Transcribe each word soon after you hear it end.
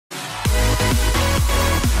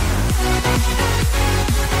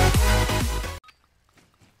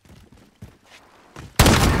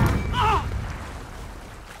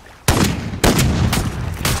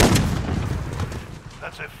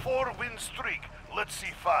4-win streak. Let's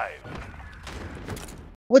see 5.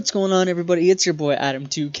 What's going on, everybody? It's your boy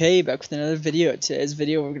Adam2K back with another video. Today's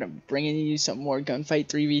video we're gonna bring you some more gunfight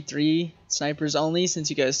 3v3 snipers only, since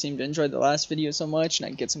you guys seem to enjoy the last video so much and I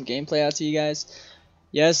can get some gameplay out to you guys.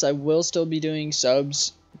 Yes, I will still be doing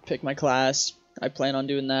subs, pick my class. I plan on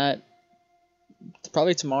doing that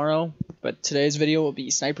probably tomorrow, but today's video will be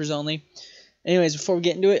snipers only. Anyways, before we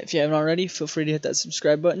get into it, if you haven't already, feel free to hit that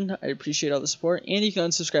subscribe button. I appreciate all the support, and you can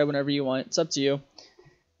unsubscribe whenever you want. It's up to you.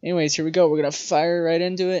 Anyways, here we go. We're going to fire right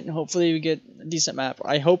into it, and hopefully we get a decent map.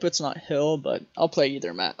 I hope it's not hill, but I'll play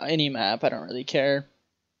either map, any map. I don't really care.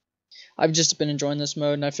 I've just been enjoying this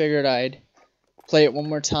mode, and I figured I'd play it one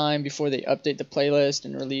more time before they update the playlist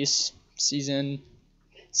and release Season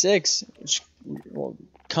 6, which will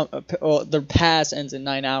come, well, the pass ends in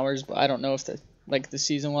 9 hours, but I don't know if the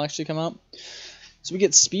season will actually come out. So we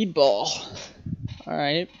get Speedball.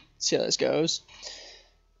 Alright, see how this goes.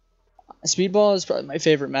 Speedball is probably my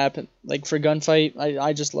favorite map, like for gunfight.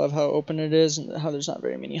 I just love how open it is and how there's not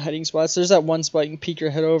very many hiding spots. There's that one spot you can peek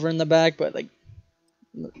your head over in the back, but like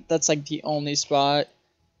that's like the only spot.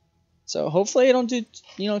 So hopefully I don't do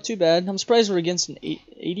too bad. I'm surprised we're against an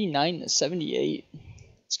 89 to 78.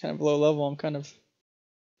 It's kind of low level. I'm kind of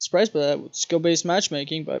surprised by that with skill-based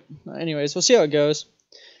matchmaking, but anyways, we'll see how it goes.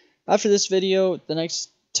 After this video, the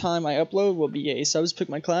next time I upload will be a subs pick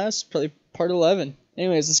my class, probably part 11.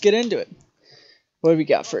 Anyways, let's get into it. What do we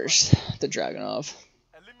got first? The Dragunov.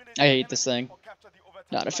 I hate this thing.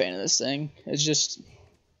 Not a fan of this thing. It's just,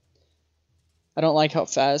 I don't like how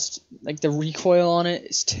fast, like the recoil on it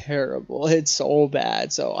is terrible. It's so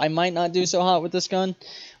bad. So I might not do so hot with this gun.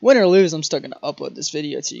 Win or lose, I'm still going to upload this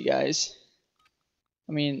video to you guys.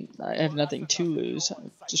 I mean, I have nothing to lose.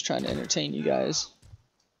 I'm just trying to entertain you guys.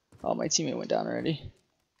 Oh, my teammate went down already.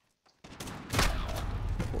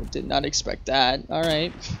 Did not expect that.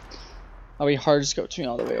 Alright. Oh, he hard scoped me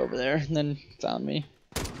all the way over there and then found me.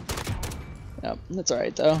 Yep, that's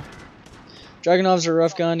alright though. Dragunovs are a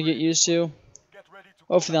rough gun to get used to.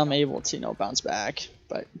 Hopefully I'm able to, bounce back.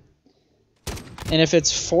 And if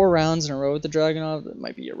it's 4 rounds in a row with the Dragunov, that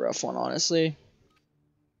might be a rough one, honestly.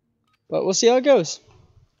 But we'll see how it goes.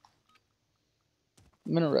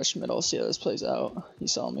 I'm gonna rush middle, see how this plays out. He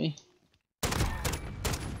saw me.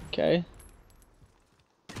 Okay.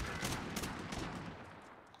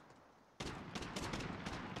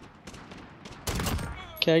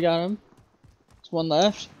 Okay, I got him. There's one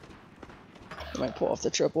left. I might pull off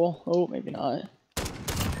the triple. Oh, maybe not.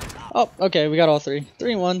 Oh, okay, we got all 3.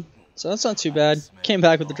 3-1. So that's not too bad. Came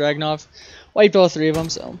back with the Dragunov. Wiped all 3 of them,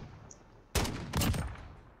 so.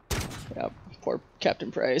 Yep, poor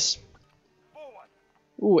Captain Price.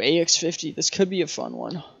 Ooh, AX50. This could be a fun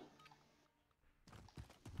one.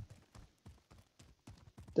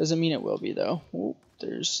 Doesn't mean it will be, though. Ooh,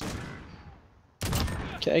 there's...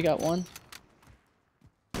 Okay, I got one.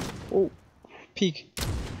 Oh, peek.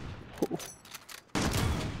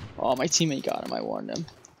 Oh, my teammate got him. I warned him.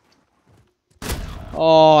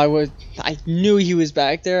 Oh, I knew he was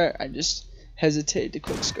back there. I just hesitated to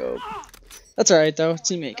quick scope. That's alright, though.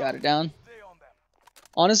 Teammate got it down.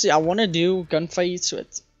 Honestly, I want to do gunfights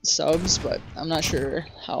with subs, but I'm not sure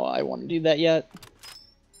how I want to do that yet.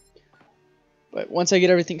 But once I get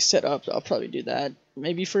everything set up, I'll probably do that.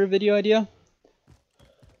 Maybe for a video idea.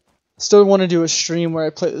 Still want to do a stream where I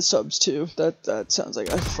play the subs too. That sounds like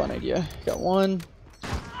a fun idea. Got one.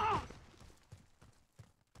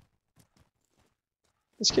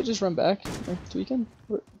 This kid just run back. Tweaking.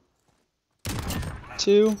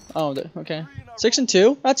 2. Oh, okay. 6 and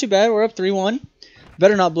 2. Not too bad. We're up 3-1.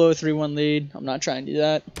 Better not blow a 3-1 lead. I'm not trying to do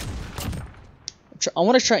that. I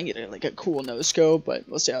want to try and get like a cool no scope, but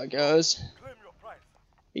we'll see how it goes.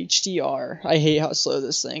 HDR. I hate how slow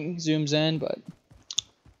this thing zooms in, but.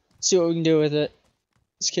 See what we can do with it.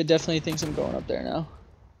 This kid definitely thinks I'm going up there now.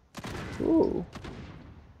 Ooh.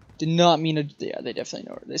 Did not mean to. Yeah, they definitely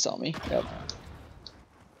know where they saw me. Yep.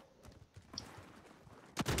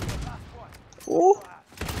 Ooh.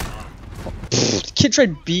 The kid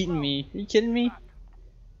tried beating me. Are you kidding me?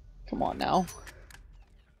 Come on now.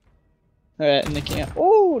 Alright, in the camp.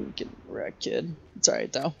 Oh, getting wrecked, kid. It's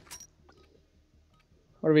alright though.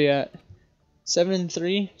 What are we at? 7 and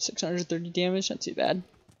 3, 630 damage. Not too bad.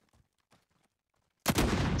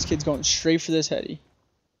 This kid's going straight for this heady.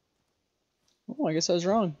 Oh, I guess I was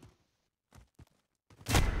wrong.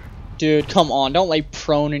 Dude, come on. Don't lay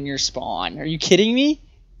prone in your spawn. Are you kidding me?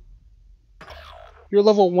 You're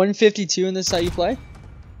level 152 and this is how you play?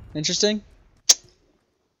 Interesting.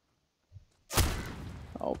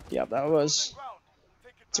 Oh, yeah, that was...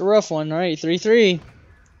 It's a rough one. Alright, 3-3.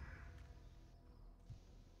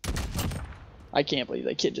 I can't believe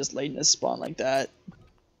that kid just laid in his spawn like that.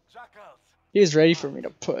 Jackals. He was ready for me to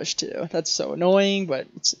push too. That's so annoying, but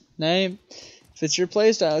it's name. If it's your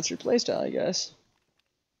playstyle, it's your playstyle, I guess.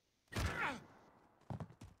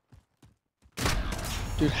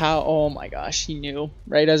 Dude, how? Oh my gosh, he knew.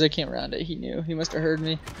 Right as I came around it, he knew. He must have heard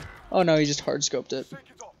me. Oh no, he just hard scoped it. Shake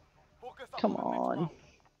it off. Focus up Come on the next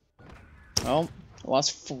on. round. Oh, I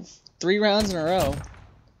lost 3 rounds in a row.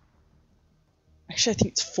 Actually, I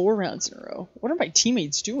think it's 4 rounds in a row. What are my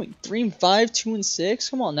teammates doing? 3 and 5, 2 and 6.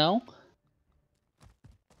 Come on now.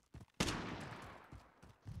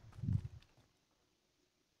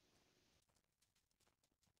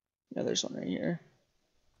 Yeah, there's one right here.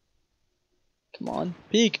 Come on,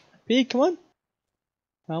 peek, peek. Come on,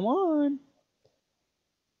 come on.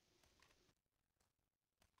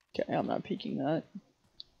 Okay, I'm not peeking that.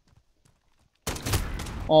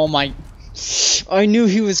 Oh my! I knew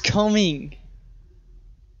he was coming.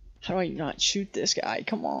 How do I not shoot this guy?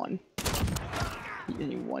 Come on.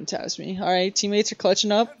 He one-taps me. Alright, teammates are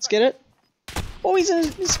clutching up. Let's get it. Oh, he's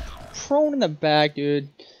prone in the back, dude.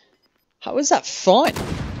 How is that fun?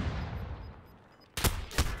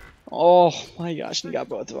 Oh my gosh, we got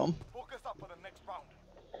both of them. Focus up for the next round.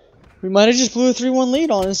 We might have just blew a 3-1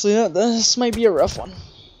 lead, honestly. This might be a rough one.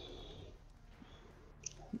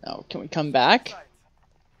 Now, can we come back?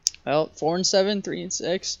 Well, 4 and 7, 3 and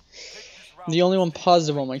 6. I'm the only one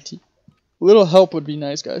positive on my team. A little help would be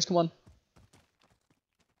nice, guys. Come on.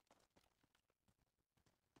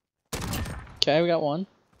 Okay, we got 1.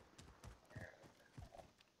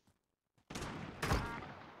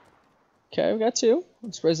 Okay, we got 2.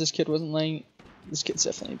 I'm surprised this kid wasn't laying. This kid's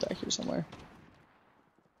definitely back here somewhere.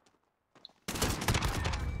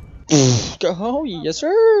 Go, oh, yes,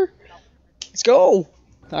 sir. Let's go.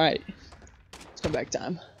 Alright. It's come back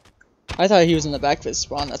time. I thought he was in the back of his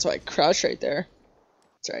spawn. That's why I crouched right there.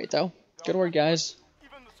 It's alright, though. Good work, guys.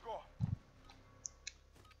 Even the score.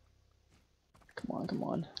 Come on, come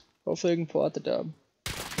on. Hopefully we can pull out the dub.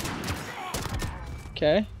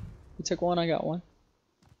 Okay. He took 1, I got 1.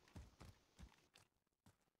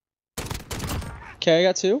 Okay, I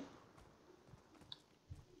got 2.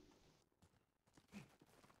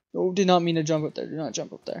 Oh, did not mean to jump up there. Do not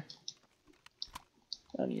jump up there.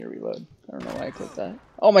 I need to reload. I don't know why I clicked that.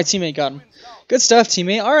 Oh, my teammate got him. Good stuff,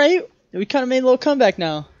 teammate. Alright. We kind of made a little comeback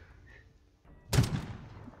now.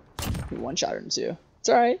 We one-shot him too. It's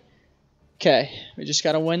alright. Okay. We just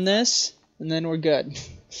got to win this, and then we're good.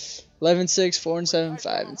 11 6, 4 and 7,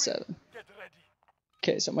 5 and 7. Get ready.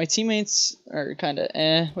 Okay, so my teammates are kind of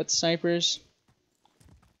with the snipers.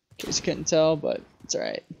 In case you couldn't tell, but it's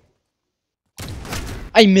alright.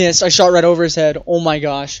 I missed. I shot right over his head. Oh my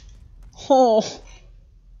gosh. Oh.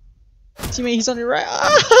 Teammate, he's on your right.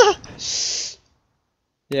 Ah!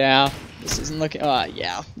 Yeah, this isn't looking.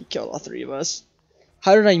 Yeah, he killed all 3 of us.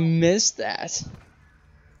 How did I miss that?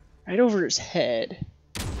 Right over his head.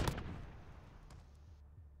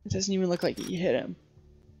 It doesn't even look like he hit him.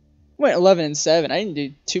 Went 11 and 7. I didn't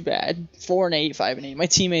do too bad. 4 and 8, 5 and 8. My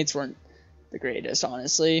teammates weren't the greatest,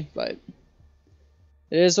 honestly, but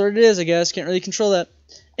it is what it is, I guess. Can't really control that.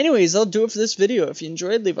 Anyways, that'll do it for this video. If you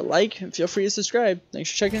enjoyed, leave a like and feel free to subscribe. Thanks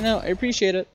for checking it out. I appreciate it.